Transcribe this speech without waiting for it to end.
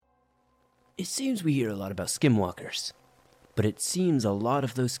It seems we hear a lot about skinwalkers, but it seems a lot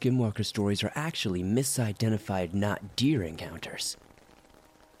of those skinwalker stories are actually misidentified not deer encounters.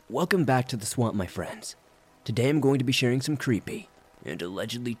 Welcome back to the swamp, my friends. Today I'm going to be sharing some creepy and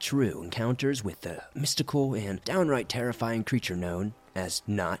allegedly true encounters with the mystical and downright terrifying creature known as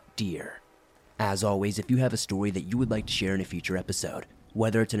not deer. As always, if you have a story that you would like to share in a future episode,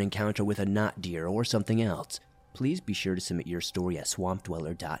 whether it's an encounter with a not deer or something else, please be sure to submit your story at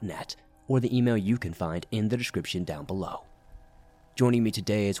swampdweller.net or the email you can find in the description down below. Joining me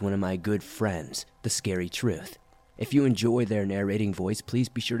today is one of my good friends, The Scary Truth. If you enjoy their narrating voice, please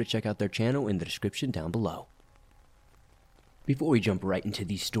be sure to check out their channel in the description down below. Before we jump right into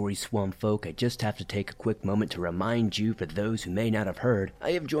these stories, swamp folk, I just have to take a quick moment to remind you, for those who may not have heard,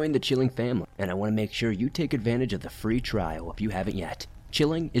 I have joined the Chilling family, and I want to make sure you take advantage of the free trial if you haven't yet.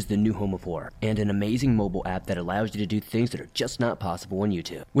 Chilling is the new home of horror, and an amazing mobile app that allows you to do things that are just not possible on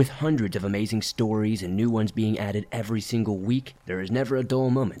YouTube. With hundreds of amazing stories and new ones being added every single week, there is never a dull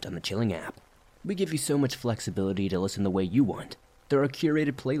moment on the Chilling app. We give you so much flexibility to listen the way you want. There are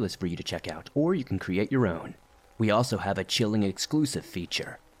curated playlists for you to check out, or you can create your own. We also have a Chilling exclusive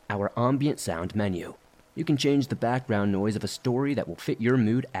feature, our ambient sound menu. You can change the background noise of a story that will fit your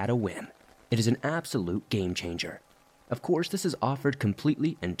mood at a whim. It is an absolute game changer. Of course, this is offered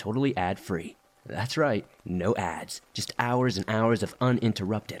completely and totally ad-free. That's right, no ads, just hours and hours of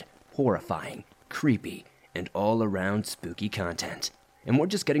uninterrupted, horrifying, creepy, and all-around spooky content. And we're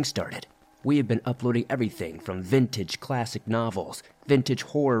just getting started. We have been uploading everything from vintage classic novels, vintage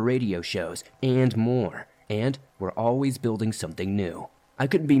horror radio shows, and more. And we're always building something new. I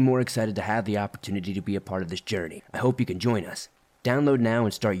couldn't be more excited to have the opportunity to be a part of this journey. I hope you can join us. Download now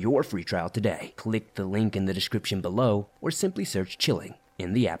and start your free trial today. Click the link in the description below, or simply search Chilling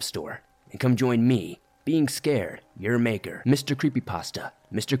in the App Store. And come join me, Being Scared, your maker, Mr. Creepypasta,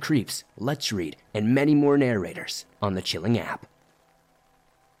 Mr. Creeps, Let's Read, and many more narrators on the Chilling app.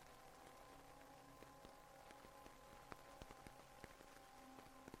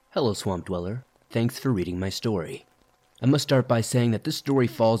 Hello, Swamp Dweller. Thanks for reading my story. I must start by saying that this story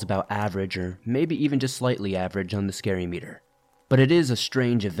falls about average, or maybe even just slightly average, on the scary meter. But it is a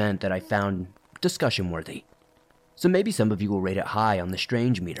strange event that I found discussion-worthy. So maybe some of you will rate it high on the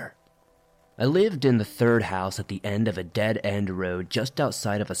strange meter. I lived in the third house at the end of a dead-end road just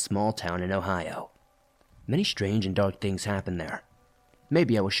outside of a small town in Ohio. Many strange and dark things happened there.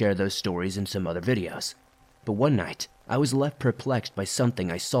 Maybe I will share those stories in some other videos. But one night, I was left perplexed by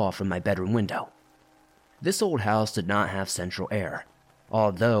something I saw from my bedroom window. This old house did not have central air.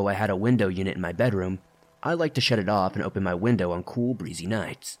 Although I had a window unit in my bedroom, I liked to shut it off and open my window on cool, breezy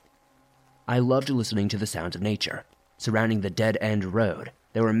nights. I loved listening to the sounds of nature. Surrounding the dead-end road,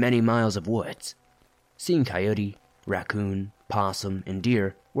 there were many miles of woods. Seeing coyote, raccoon, possum, and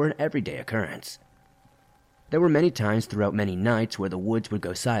deer were an everyday occurrence. There were many times throughout many nights where the woods would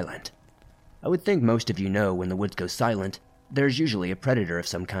go silent. I would think most of you know when the woods go silent, there's usually a predator of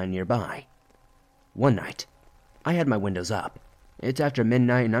some kind nearby. One night, I had my windows up. It's after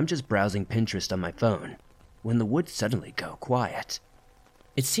midnight and I'm just browsing Pinterest on my phone, when the woods suddenly go quiet.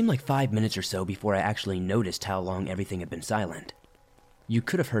 It seemed like 5 minutes or so before I actually noticed how long everything had been silent. You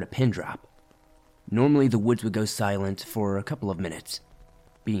could have heard a pin drop. Normally the woods would go silent for a couple of minutes.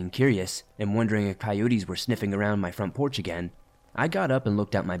 Being curious and wondering if coyotes were sniffing around my front porch again, I got up and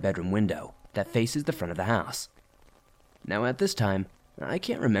looked out my bedroom window that faces the front of the house. Now at this time, I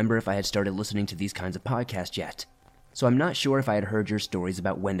can't remember if I had started listening to these kinds of podcasts yet, so I'm not sure if I had heard your stories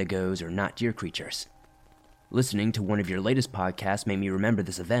about wendigos or not deer creatures. Listening to one of your latest podcasts made me remember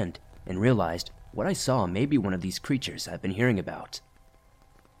this event and realized what I saw may be one of these creatures I've been hearing about.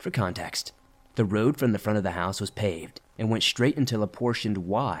 For context, the road from the front of the house was paved and went straight until a portioned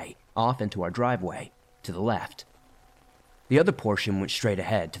Y off into our driveway to the left. The other portion went straight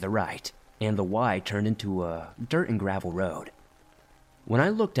ahead to the right, and the Y turned into a dirt and gravel road. When I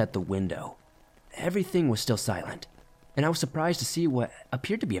looked at the window, everything was still silent, and I was surprised to see what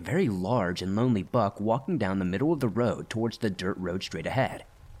appeared to be a very large and lonely buck walking down the middle of the road towards the dirt road straight ahead.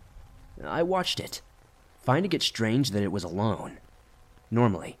 I watched it, finding it strange that it was alone.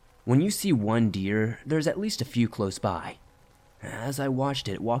 Normally, when you see one deer, there's at least a few close by. As I watched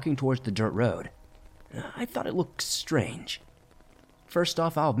it walking towards the dirt road, I thought it looked strange. First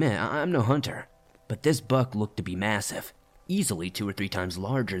off, I'll admit, I'm no hunter, but this buck looked to be massive, easily 2 or 3 times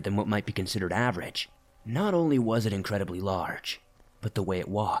larger than what might be considered average. Not only was it incredibly large, but the way it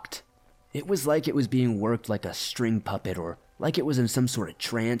walked. It was like it was being worked like a string puppet, or like it was in some sort of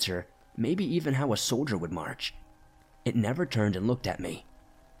trance, or maybe even how a soldier would march. It never turned and looked at me.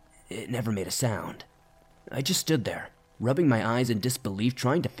 It never made a sound. I just stood there, rubbing my eyes in disbelief,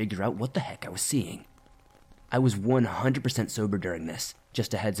 trying to figure out what the heck I was seeing. I was 100% sober during this,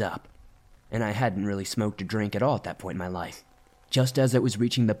 just a heads up, and I hadn't really smoked or drank at all at that point in my life. Just as it was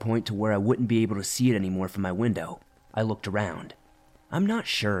reaching the point to where I wouldn't be able to see it anymore from my window, I looked around. I'm not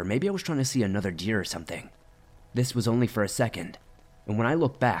sure, maybe I was trying to see another deer or something. This was only for a second, and when I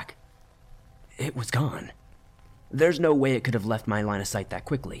looked back, it was gone. There's no way it could have left my line of sight that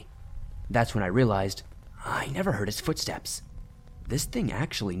quickly. That's when I realized I never heard its footsteps. This thing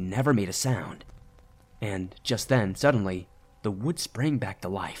actually never made a sound. And just then, suddenly, the wood sprang back to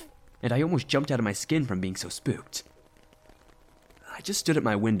life, and I almost jumped out of my skin from being so spooked. I just stood at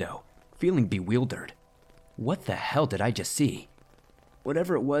my window, feeling bewildered. What the hell did I just see?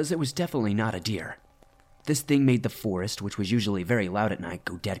 Whatever it was definitely not a deer. This thing made the forest, which was usually very loud at night,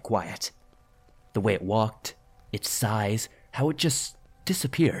 go dead quiet. The way it walked, its size, how it just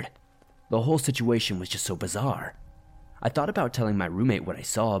disappeared. The whole situation was just so bizarre. I thought about telling my roommate what I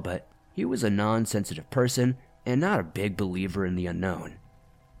saw, but he was a non-sensitive person and not a big believer in the unknown.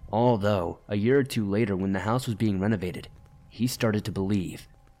 Although, a year or two later when the house was being renovated, he started to believe.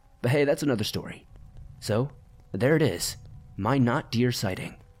 But hey, that's another story. So, there it is, my not deer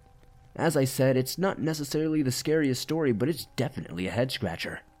sighting. As I said, it's not necessarily the scariest story, but it's definitely a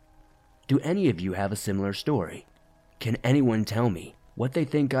head-scratcher. Do any of you have a similar story? Can anyone tell me what they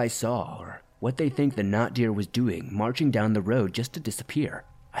think I saw, or what they think the not deer was doing marching down the road just to disappear?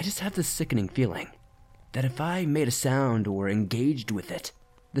 I just have this sickening feeling that if I made a sound or engaged with it,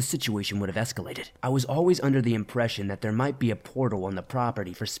 the situation would have escalated. I was always under the impression that there might be a portal on the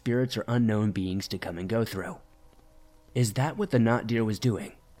property for spirits or unknown beings to come and go through. Is that what the not deer was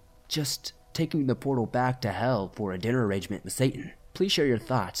doing? Just taking the portal back to hell for a dinner arrangement with Satan? Please share your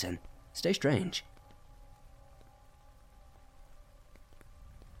thoughts and stay strange.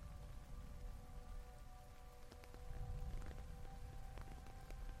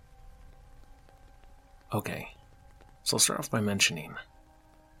 Okay, so I'll start off by mentioning,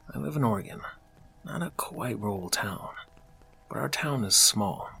 I live in Oregon, not a quite rural town, but our town is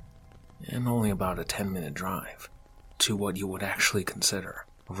small, and only about a 10-minute drive to what you would actually consider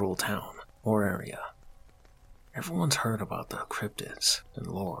a rural town or area. Everyone's heard about the cryptids and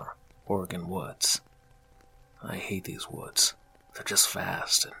lore Oregon woods. I hate these woods. They're just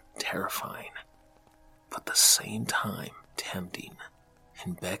vast and terrifying, but at the same time tempting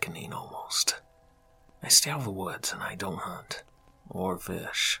and beckoning almost. I stay out of the woods and I don't hunt or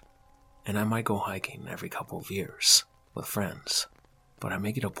fish, and I might go hiking every couple of years with friends, but I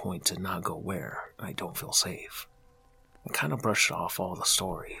make it a point to not go where I don't feel safe. I kind of brushed off all the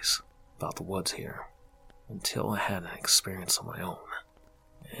stories about the woods here until I had an experience of my own,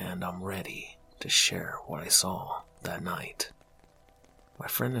 and I'm ready to share what I saw that night. My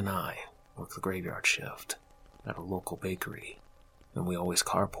friend and I work the graveyard shift at a local bakery, and we always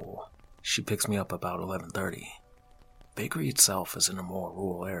carpool. She picks me up about 11:30. Bakery itself is in a more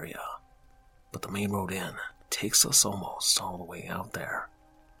rural area, but the main road in takes us almost all the way out there.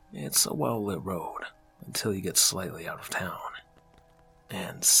 It's a well-lit road until you get slightly out of town.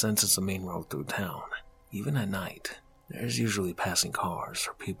 And since it's the main road through town, even at night, there's usually passing cars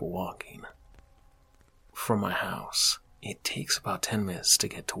or people walking. From my house, it takes about 10 minutes to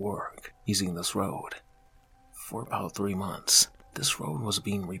get to work using this road. For about 3 months, this road was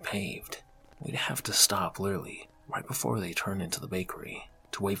being repaved. We'd have to stop literally right before they turned into the bakery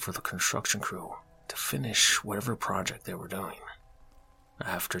to wait for the construction crew to finish whatever project they were doing.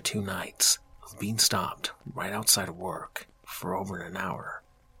 After 2 nights of being stopped right outside of work for over an hour,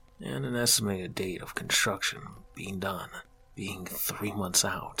 and an estimated date of construction being done being 3 months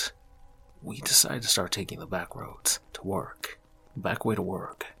out, we decided to start taking the back roads to work. The back way to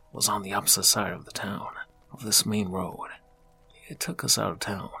work was on the opposite side of the town of this main road. It took us out of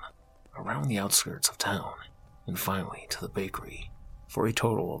town, around the outskirts of town, and finally to the bakery for a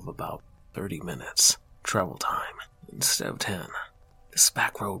total of about 30 minutes travel time instead of 10. This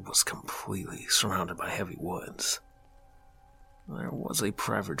back road was completely surrounded by heavy woods. There was a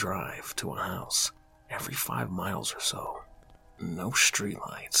private drive to a house every 5 miles or so. No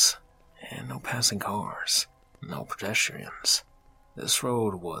streetlights, and no passing cars, no pedestrians. This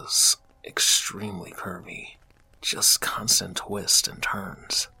road was extremely curvy. Just constant twists and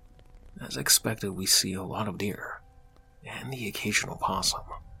turns. As expected, we see a lot of deer, and the occasional possum,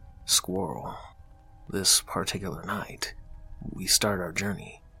 squirrel. This particular night, we start our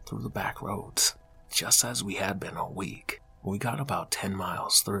journey through the back roads, just as we had been all week. We got about 10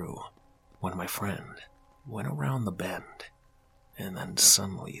 miles through, when my friend went around the bend, and then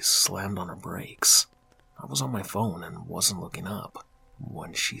suddenly slammed on her brakes. I was on my phone and wasn't looking up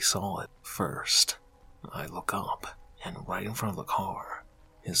when she saw it first. I look up, and right in front of the car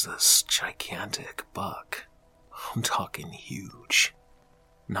is this gigantic buck. I'm talking huge.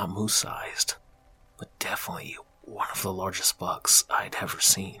 Not moose-sized, but definitely one of the largest bucks I'd ever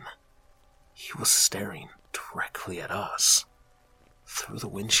seen. He was staring directly at us through the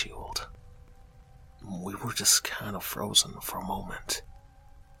windshield. We were just kind of frozen for a moment.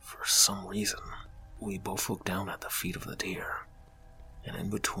 For some reason, we both looked down at the feet of the deer, and in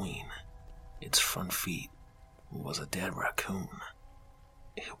between its front feet was a dead raccoon.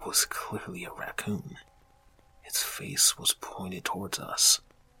 It was clearly a raccoon. Its face was pointed towards us,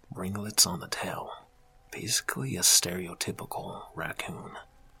 ringlets on the tail. Basically a stereotypical raccoon,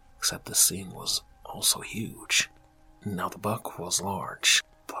 except this thing was also huge. Now the buck was large,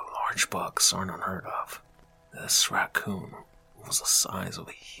 but large bucks aren't unheard of. This raccoon was the size of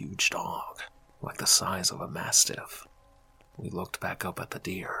a huge dog, like the size of a mastiff. We looked back up at the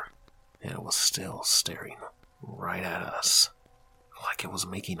deer, and it was still staring right at us, like it was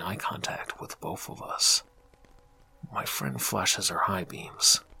making eye contact with both of us. My friend flashes her high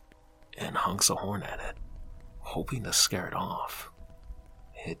beams and honks a horn at it, hoping to scare it off.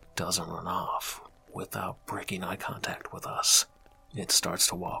 It doesn't run off without breaking eye contact with us. It starts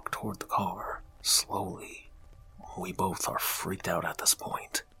to walk toward the car, slowly. We both are freaked out at this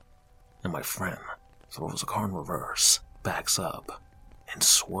point, and my friend throws the car in reverse, backs up, and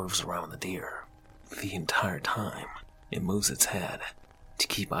swerves around the deer. The entire time, it moves its head to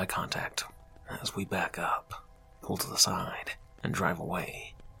keep eye contact as we back up, pull to the side, and drive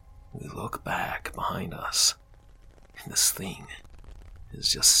away. We look back behind us, and this thing is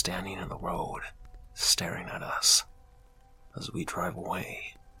just standing in the road, staring at us. As we drive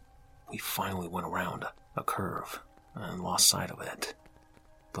away, we finally went around a curve and lost sight of it.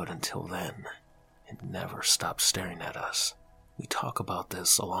 But until then, it never stopped staring at us. We talk about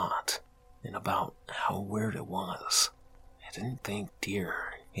this a lot, and about how weird it was. I didn't think deer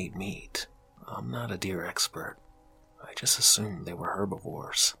ate meat. I'm not a deer expert. I just assumed they were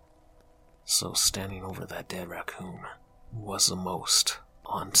herbivores. So standing over that dead raccoon was the most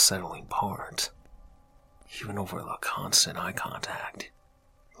unsettling part. Even over the constant eye contact.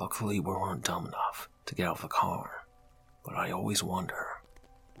 Luckily, we weren't dumb enough to get out of the car, but I always wonder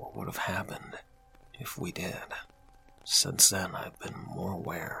what would have happened if we did. Since then, I've been more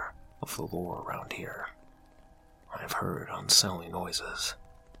aware of the lore around here. I've heard unsettling noises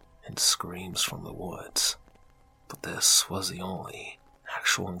and screams from the woods, but this was the only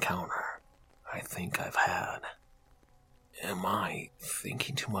actual encounter I think I've had. Am I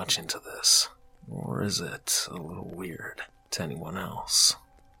thinking too much into this, or is it a little weird to anyone else?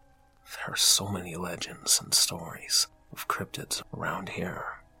 There are so many legends and stories of cryptids around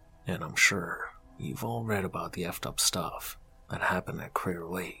here, and I'm sure you've all read about the effed up stuff that happened at Crater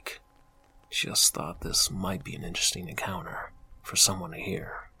Lake. Just thought this might be an interesting encounter for someone to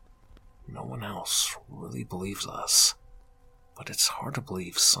hear. No one else really believes us, but it's hard to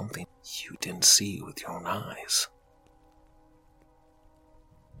believe something you didn't see with your own eyes.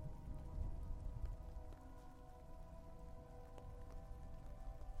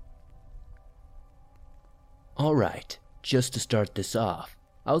 Alright, just to start this off,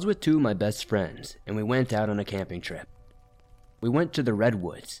 I was with two of my best friends, and we went out on a camping trip. We went to the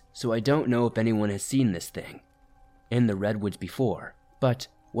Redwoods, so I don't know if anyone has seen this thing in the Redwoods before, but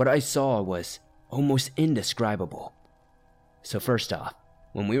what I saw was almost indescribable. So first off,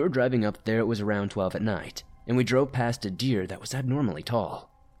 when we were driving up there, it was around 12 at night, and we drove past a deer that was abnormally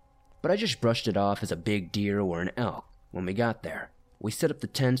tall. But I just brushed it off as a big deer or an elk. When we got there, we set up the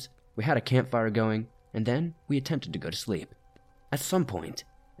tents, we had a campfire going, and then we attempted to go to sleep. At some point,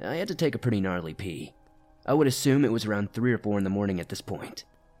 I had to take a pretty gnarly pee. I would assume it was around 3 or 4 in the morning at this point.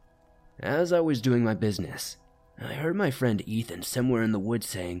 As I was doing my business, I heard my friend Ethan somewhere in the woods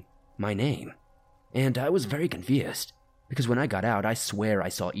saying my name, and I was very confused, because when I got out, I swear I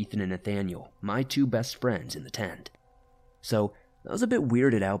saw Ethan and Nathaniel, my two best friends, in the tent. So I was a bit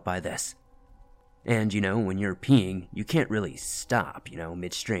weirded out by this. And when you're peeing, you can't really stop,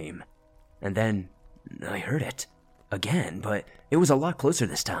 midstream. And then I heard it again, but it was a lot closer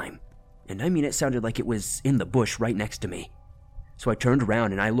this time. And I mean, it sounded like it was in the bush right next to me. So I turned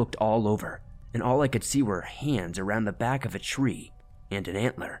around and I looked all over, and all I could see were hands around the back of a tree and an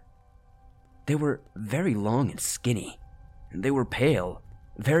antler. They were very long and skinny, and they were pale,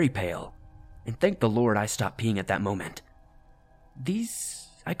 very pale, and thank the Lord I stopped peeing at that moment. These,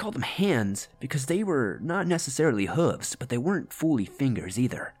 I call them hands because they were not necessarily hooves, but they weren't fully fingers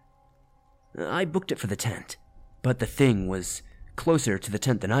either. I booked it for the tent, but the thing was closer to the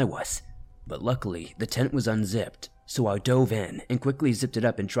tent than I was. But luckily, the tent was unzipped, so I dove in and quickly zipped it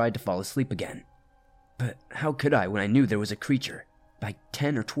up and tried to fall asleep again. But how could I when I knew there was a creature by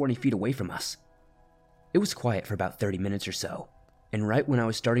 10 or 20 feet away from us? It was quiet for about 30 minutes or so, and right when I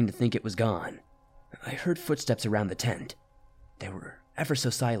was starting to think it was gone, I heard footsteps around the tent. They were ever so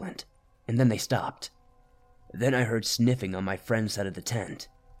silent, and then they stopped. Then I heard sniffing on my friend's side of the tent.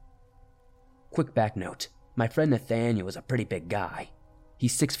 Quick back note, my friend Nathaniel is a pretty big guy.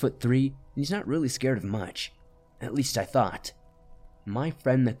 He's 6'3", and he's not really scared of much. At least I thought. My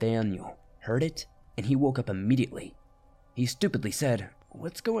friend Nathaniel heard it, and he woke up immediately. He stupidly said,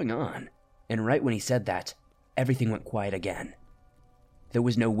 "What's going on?" And right when he said that, everything went quiet again. There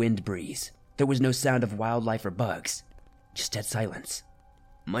was no wind breeze. There was no sound of wildlife or bugs. Just dead silence.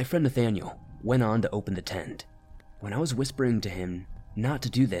 My friend Nathaniel went on to open the tent. When I was whispering to him not to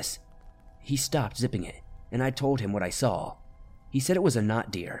do this, he stopped zipping it, and I told him what I saw. He said it was a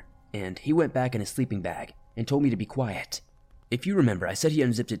knot deer, and he went back in his sleeping bag and told me to be quiet. If you remember, I said he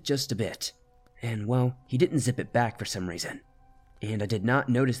unzipped it just a bit. And well, he didn't zip it back for some reason. And I did not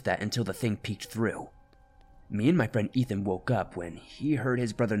notice that until the thing peeked through. Me and my friend Ethan woke up when he heard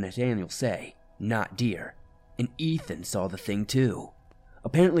his brother Nathaniel say, "Not deer." And Ethan saw the thing too.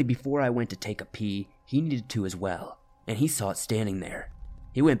 Apparently before I went to take a pee, he needed to as well, and he saw it standing there.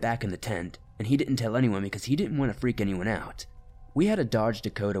 He went back in the tent, and he didn't tell anyone because he didn't want to freak anyone out. We had a Dodge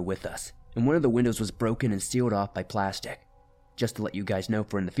Dakota with us, and one of the windows was broken and sealed off by plastic. Just to let you guys know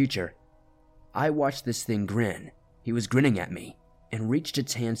for in the future, I watched this thing grin. He was grinning at me, and reached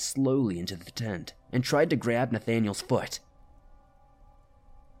its hand slowly into the tent, and tried to grab Nathaniel's foot.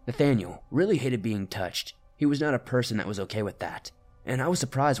 Nathaniel really hated being touched. He was not a person that was okay with that, and I was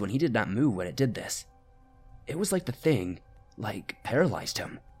surprised when he did not move when it did this. It was like the thing, paralyzed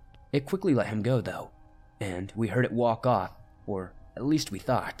him. It quickly let him go though, and we heard it walk off, or at least we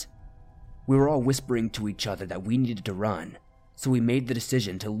thought. We were all whispering to each other that we needed to run, so we made the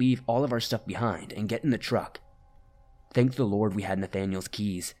decision to leave all of our stuff behind and get in the truck. Thank the Lord we had Nathaniel's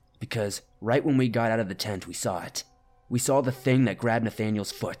keys, because right when we got out of the tent we saw it. We saw the thing that grabbed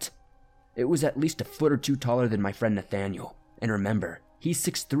Nathaniel's foot. It was at least a foot or two taller than my friend Nathaniel, and remember, he's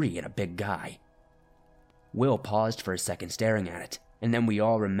 6'3" and a big guy. Will paused for a second staring at it, and then we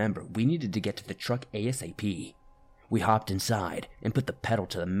all remembered we needed to get to the truck ASAP. We hopped inside and put the pedal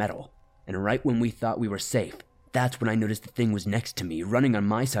to the metal, and right when we thought we were safe, that's when I noticed the thing was next to me, running on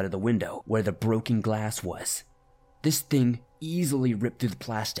my side of the window where the broken glass was. This thing easily ripped through the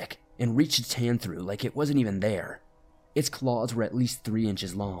plastic and reached its hand through like it wasn't even there. Its claws were at least 3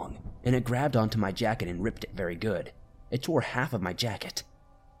 inches long, and it grabbed onto my jacket and ripped it very good. It tore half of my jacket.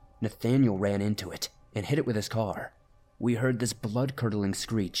 Nathaniel ran into it and hit it with his car. We heard this blood-curdling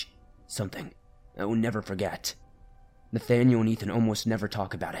screech. Something I will never forget. Nathaniel and Ethan almost never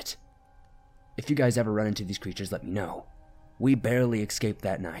talk about it. If you guys ever run into these creatures, let me know. We barely escaped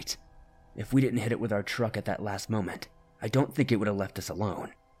that night. If we didn't hit it with our truck at that last moment, I don't think it would have left us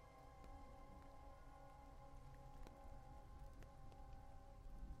alone.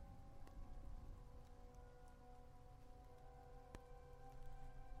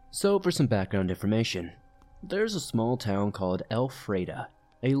 So for some background information, there's a small town called Elfreda,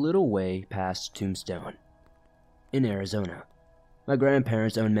 a little way past Tombstone, in Arizona. My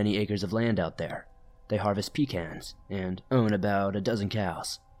grandparents own many acres of land out there. They harvest pecans and own about a dozen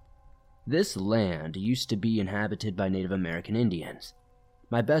cows. This land used to be inhabited by Native American Indians.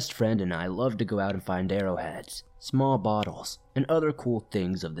 My best friend and I loved to go out and find arrowheads, small bottles, and other cool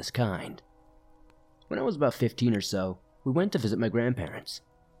things of this kind. When I was about 15 or so, we went to visit my grandparents.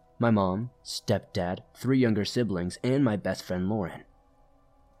 My mom, stepdad, 3 younger siblings, and my best friend Lauren.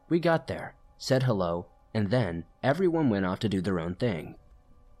 We got there, said hello, and then everyone went off to do their own thing.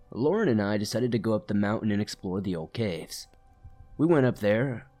 Lauren and I decided to go up the mountain and explore the old caves. We went up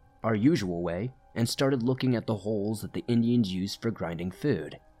there, our usual way, and started looking at the holes that the Indians used for grinding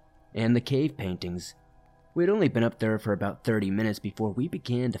food, and the cave paintings. We'd only been up there for about 30 minutes before we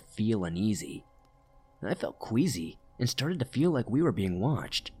began to feel uneasy. I felt queasy and started to feel like we were being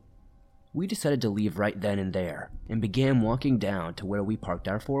watched. We decided to leave right then and there, and began walking down to where we parked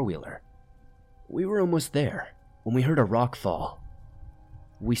our 4-wheeler. We were almost there, when we heard a rock fall.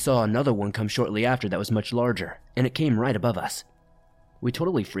 We saw another one come shortly after that was much larger, and it came right above us. We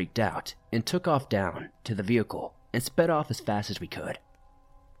totally freaked out, and took off down to the vehicle, and sped off as fast as we could.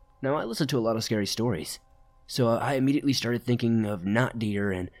 Now I listened to a lot of scary stories, so I immediately started thinking of knot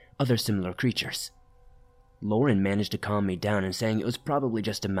deer and other similar creatures. Lauren managed to calm me down and saying it was probably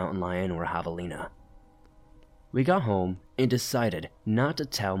just a mountain lion or a javelina. We got home and decided not to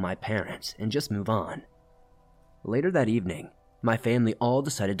tell my parents and just move on. Later that evening, my family all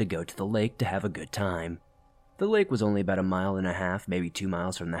decided to go to the lake to have a good time. The lake was only about 1.5 miles, maybe 2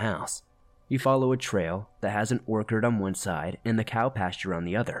 miles from the house, You follow a trail that has an orchard on one side and the cow pasture on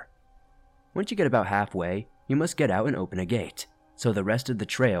the other. Once you get about halfway, you must get out and open a gate, so the rest of the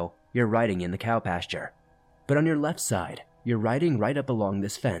trail you're riding in the cow pasture. But on your left side, you're riding right up along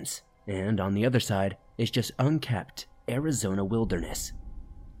this fence, and on the other side is just unkept Arizona wilderness.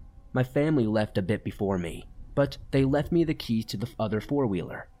 My family left a bit before me, but they left me the keys to the other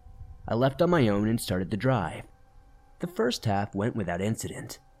four-wheeler. I left on my own and started the drive. The first half went without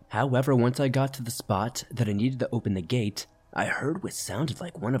incident. However, once I got to the spot that I needed to open the gate, I heard what sounded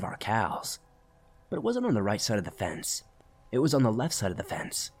like one of our cows. But it wasn't on the right side of the fence. It was on the left side of the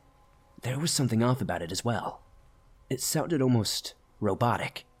fence. There was something off about it as well. It sounded almost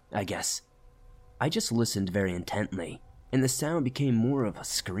robotic, I guess. I just listened very intently, and the sound became more of a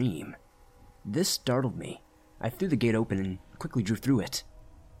scream. This startled me. I threw the gate open and quickly drew through it.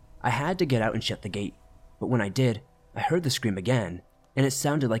 I had to get out and shut the gate, but when I did, I heard the scream again, and it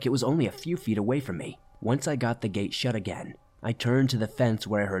sounded like it was only a few feet away from me. Once I got the gate shut again, I turned to the fence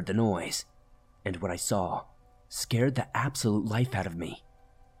where I heard the noise, and what I saw scared the absolute life out of me.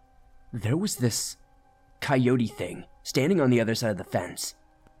 There was this coyote thing standing on the other side of the fence.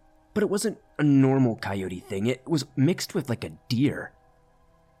 But it wasn't a normal coyote thing, it was mixed with like a deer.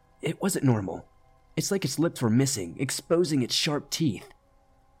 It wasn't normal. It's like its lips were missing, exposing its sharp teeth.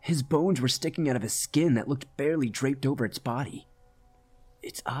 His bones were sticking out of his skin that looked barely draped over its body.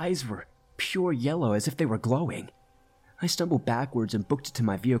 Its eyes were pure yellow as if they were glowing. I stumbled backwards and booked it to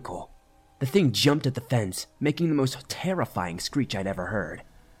my vehicle. The thing jumped at the fence, making the most terrifying screech I'd ever heard.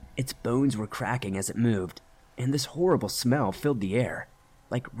 Its bones were cracking as it moved, and this horrible smell filled the air,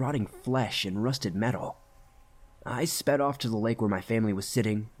 like rotting flesh and rusted metal. I sped off to the lake where my family was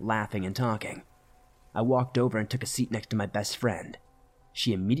sitting, laughing and talking. I walked over and took a seat next to my best friend.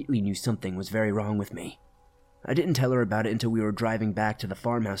 She immediately knew something was very wrong with me. I didn't tell her about it until we were driving back to the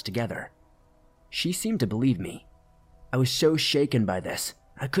farmhouse together. She seemed to believe me. I was so shaken by this,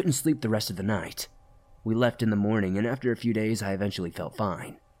 I couldn't sleep the rest of the night. We left in the morning, and after a few days, I eventually felt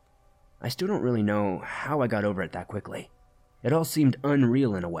fine. I still don't really know how I got over it that quickly. It all seemed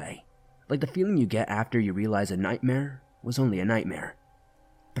unreal in a way, like the feeling you get after you realize a nightmare was only a nightmare.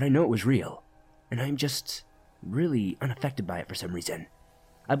 But I know it was real, and I'm just really unaffected by it for some reason.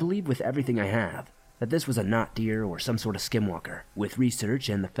 I believe with everything I have that this was a not deer or some sort of skinwalker. With research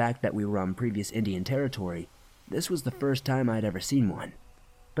and the fact that we were on previous Indian territory, this was the first time I'd ever seen one.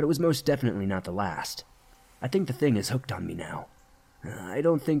 But it was most definitely not the last. I think the thing is hooked on me now. I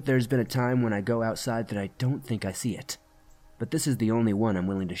don't think there's been a time when I go outside that I don't think I see it. But this is the only one I'm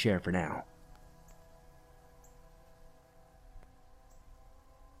willing to share for now.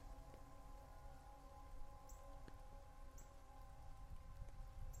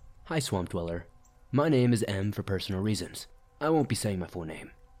 Hi, Swamp Dweller. My name is M for personal reasons. I won't be saying my full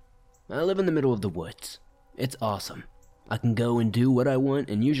name. I live in the middle of the woods. It's awesome. I can go and do what I want,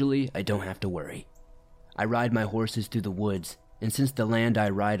 and usually I don't have to worry. I ride my horses through the woods, and since the land I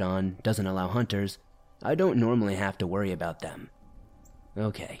ride on doesn't allow hunters, I don't normally have to worry about them.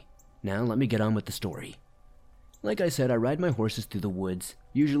 Okay, now let me get on with the story. Like I said, I ride my horses through the woods,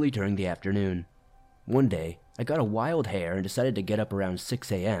 usually during the afternoon. One day, I got a wild hair and decided to get up around 6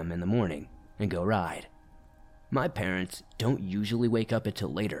 a.m. in the morning and go ride. My parents don't usually wake up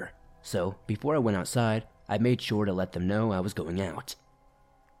until later, so before I went outside, I made sure to let them know I was going out.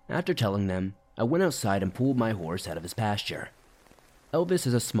 After telling them, I went outside and pulled my horse out of his pasture. Elvis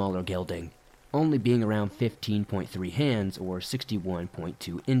is a smaller gelding, only being around 15.3 hands or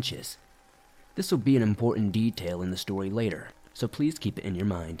 61.2 inches. This will be an important detail in the story later, so please keep it in your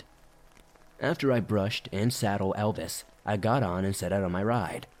mind. After I brushed and saddled Elvis, I got on and set out on my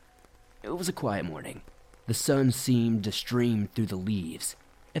ride. It was a quiet morning. The sun seemed to stream through the leaves.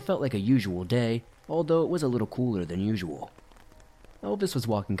 It felt like a usual day, although it was a little cooler than usual. Elvis was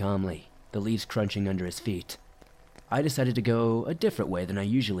walking calmly, the leaves crunching under his feet. I decided to go a different way than I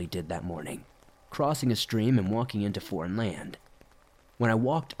usually did that morning, crossing a stream and walking into foreign land. When I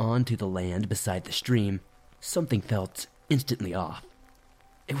walked onto the land beside the stream, something felt instantly off.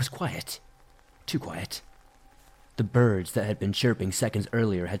 It was quiet. Too quiet. The birds that had been chirping seconds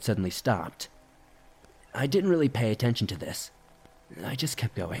earlier had suddenly stopped. I didn't really pay attention to this. I just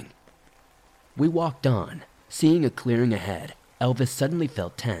kept going. We walked on. Seeing a clearing ahead, Elvis suddenly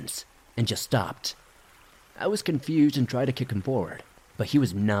felt tense and just stopped. I was confused and tried to kick him forward, but he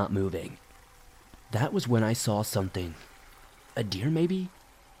was not moving. That was when I saw something. A deer, maybe?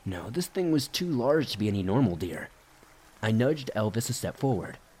 No, this thing was too large to be any normal deer. I nudged Elvis a step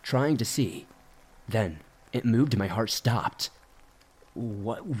forward, trying to see. Then, it moved and my heart stopped.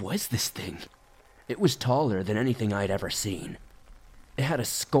 What was this thing? It was taller than anything I'd ever seen. It had a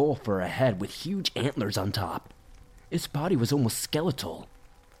skull for a head with huge antlers on top. Its body was almost skeletal.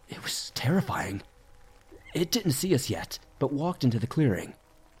 It was terrifying. It didn't see us yet, but walked into the clearing.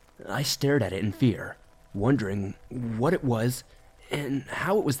 I stared at it in fear, wondering what it was and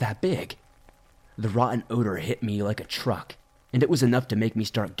how it was that big. The rotten odor hit me like a truck, and it was enough to make me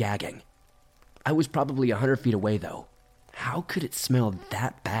start gagging. I was probably 100 feet away, though. How could it smell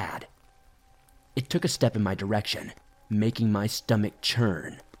that bad? It took a step in my direction, making my stomach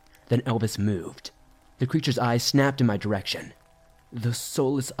churn. Then Elvis moved. The creature's eyes snapped in my direction. Those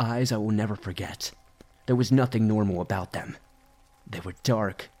soulless eyes I will never forget. There was nothing normal about them. They were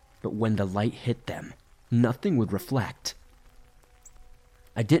dark, but when the light hit them, nothing would reflect.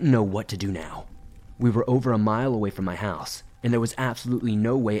 I didn't know what to do now. We were over a mile away from my house, and there was absolutely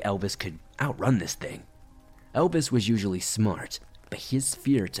no way Elvis could outrun this thing. Elvis was usually smart, but his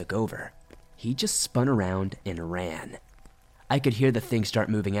fear took over. He just spun around and ran. I could hear the thing start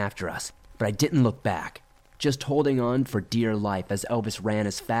moving after us, but I didn't look back, just holding on for dear life as Elvis ran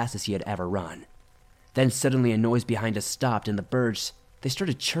as fast as he had ever run. Then suddenly a noise behind us stopped and the birds, they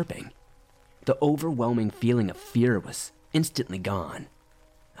started chirping. The overwhelming feeling of fear was instantly gone.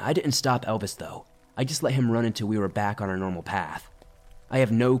 I didn't stop Elvis though. I just let him run until we were back on our normal path. I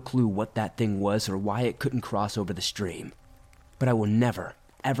have no clue what that thing was or why it couldn't cross over the stream. But I will never,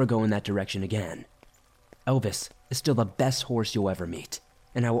 ever go in that direction again. Elvis is still the best horse you'll ever meet,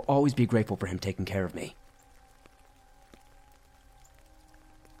 and I will always be grateful for him taking care of me.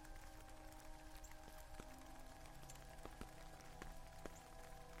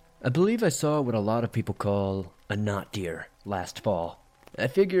 I believe I saw what a lot of people call a knot deer last fall. I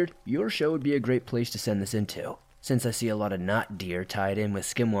figured your show would be a great place to send this into, since I see a lot of knot deer tied in with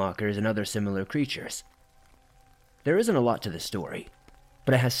skinwalkers and other similar creatures. There isn't a lot to this story,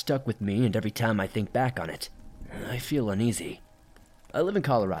 but it has stuck with me, and every time I think back on it, I feel uneasy. I live in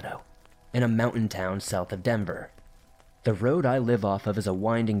Colorado, in a mountain town south of Denver. The road I live off of is a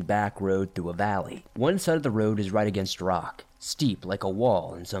winding back road through a valley. One side of the road is right against rock, steep like a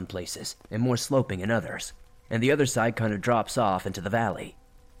wall in some places, and more sloping in others, and the other side kind of drops off into the valley.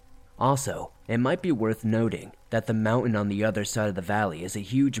 Also, it might be worth noting that the mountain on the other side of the valley is a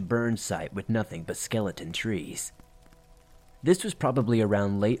huge burn site with nothing but skeleton trees. This was probably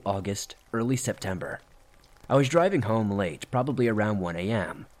around late August, early September. I was driving home late, probably around 1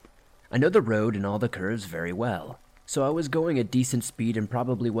 a.m. I know the road and all the curves very well, so I was going at decent speed and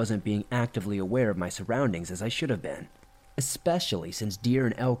probably wasn't being actively aware of my surroundings as I should have been, especially since deer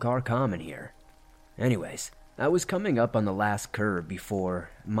and elk are common here. Anyways, I was coming up on the last curve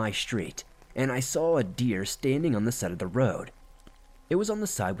before my street, and I saw a deer standing on the side of the road. It was on the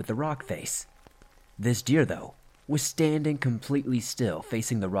side with the rock face. This deer, though, was standing completely still,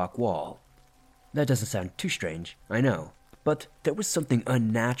 facing the rock wall. That doesn't sound too strange, I know, but there was something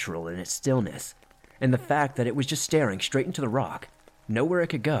unnatural in its stillness, and the fact that it was just staring straight into the rock, nowhere it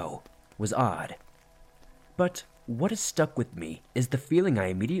could go, was odd. But what has stuck with me is the feeling I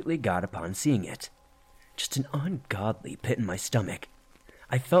immediately got upon seeing it. Just an ungodly pit in my stomach.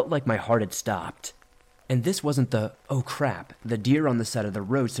 I felt like my heart had stopped. And this wasn't the, oh crap, the deer on the side of the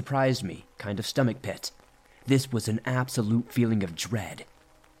road surprised me kind of stomach pit. This was an absolute feeling of dread.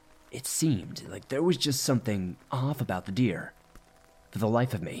 It seemed like there was just something off about the deer. For the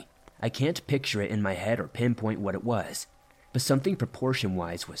life of me, I can't picture it in my head or pinpoint what it was, but something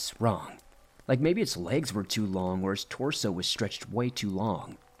proportion-wise was wrong. Like maybe its legs were too long or its torso was stretched way too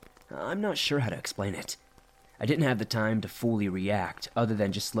long. I'm not sure how to explain it. I didn't have the time to fully react other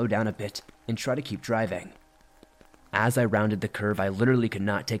than just slow down a bit and try to keep driving. As I rounded the curve, I literally could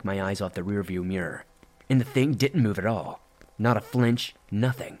not take my eyes off the rearview mirror. And the thing didn't move at all. Not a flinch,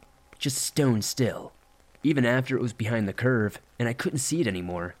 nothing. Just stone still. Even after it was behind the curve and I couldn't see it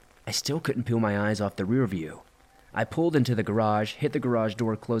anymore, I still couldn't peel my eyes off the rear view. I pulled into the garage, hit the garage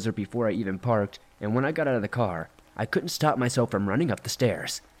door closer before I even parked, and when I got out of the car, I couldn't stop myself from running up the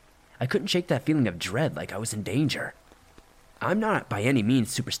stairs. I couldn't shake that feeling of dread like I was in danger. I'm not by any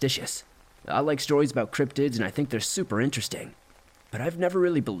means superstitious. I like stories about cryptids and I think they're super interesting. But I've never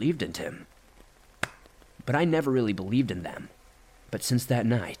really believed in them. But since that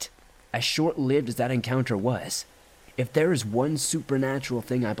night, as short-lived as that encounter was, if there is one supernatural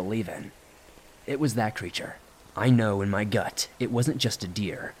thing I believe in, it was that creature. I know in my gut it wasn't just a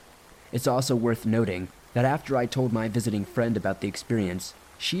deer. It's also worth noting that after I told my visiting friend about the experience,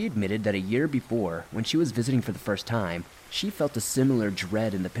 she admitted that a year before, when she was visiting for the first time, she felt a similar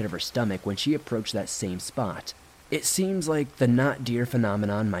dread in the pit of her stomach when she approached that same spot. It seems like the not deer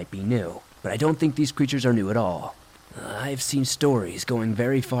phenomenon might be new, but I don't think these creatures are new at all. I've seen stories going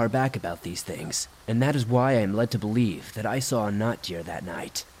very far back about these things, and that is why I am led to believe that I saw a not deer that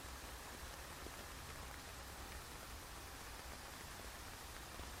night.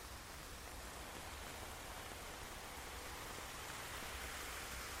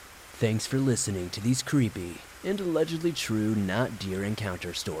 Thanks for listening to these creepy and allegedly true not deer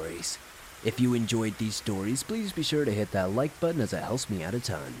encounter stories. If you enjoyed these stories, please be sure to hit that like button as it helps me out a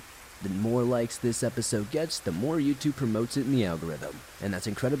ton. The more likes this episode gets, the more YouTube promotes it in the algorithm, and that's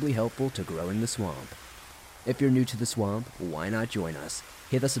incredibly helpful to growing the swamp. If you're new to the swamp, why not join us?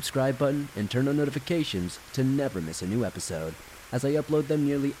 Hit the subscribe button and turn on notifications to never miss a new episode, as I upload them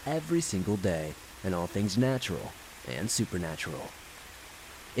nearly every single day, and all things natural and supernatural.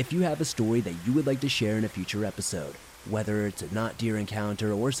 If you have a story that you would like to share in a future episode, whether it's a not deer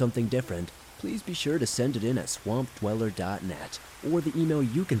encounter or something different, please be sure to send it in at swampdweller.net or the email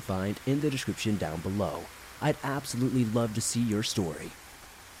you can find in the description down below. I'd absolutely love to see your story.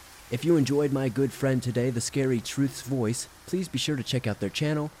 If you enjoyed my good friend today, the Scary Truth's voice, please be sure to check out their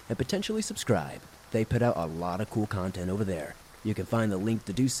channel and potentially subscribe. They put out a lot of cool content over there. You can find the link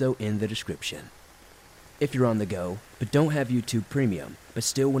to do so in the description. If you're on the go, but don't have YouTube Premium, but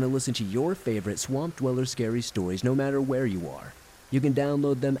still want to listen to your favorite Swamp Dweller scary stories no matter where you are, you can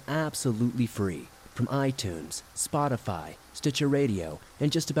download them absolutely free from iTunes, Spotify, Stitcher Radio,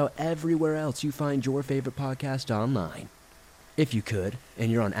 and just about everywhere else you find your favorite podcast online. If you could, and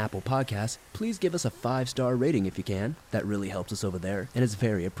you're on Apple Podcasts, please give us a 5-star rating if you can. That really helps us over there, and is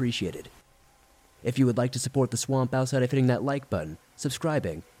very appreciated. If you would like to support the Swamp outside of hitting that like button,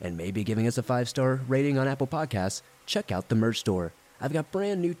 subscribing, and maybe giving us a 5-star rating on Apple Podcasts, check out the merch store. I've got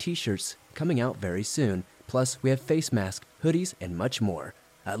brand new t-shirts coming out very soon. Plus, we have face masks, hoodies, and much more.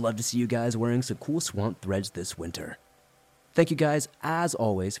 I'd love to see you guys wearing some cool swamp threads this winter. Thank you guys, as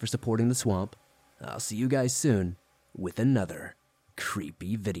always, for supporting the swamp. I'll see you guys soon with another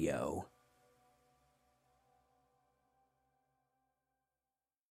creepy video.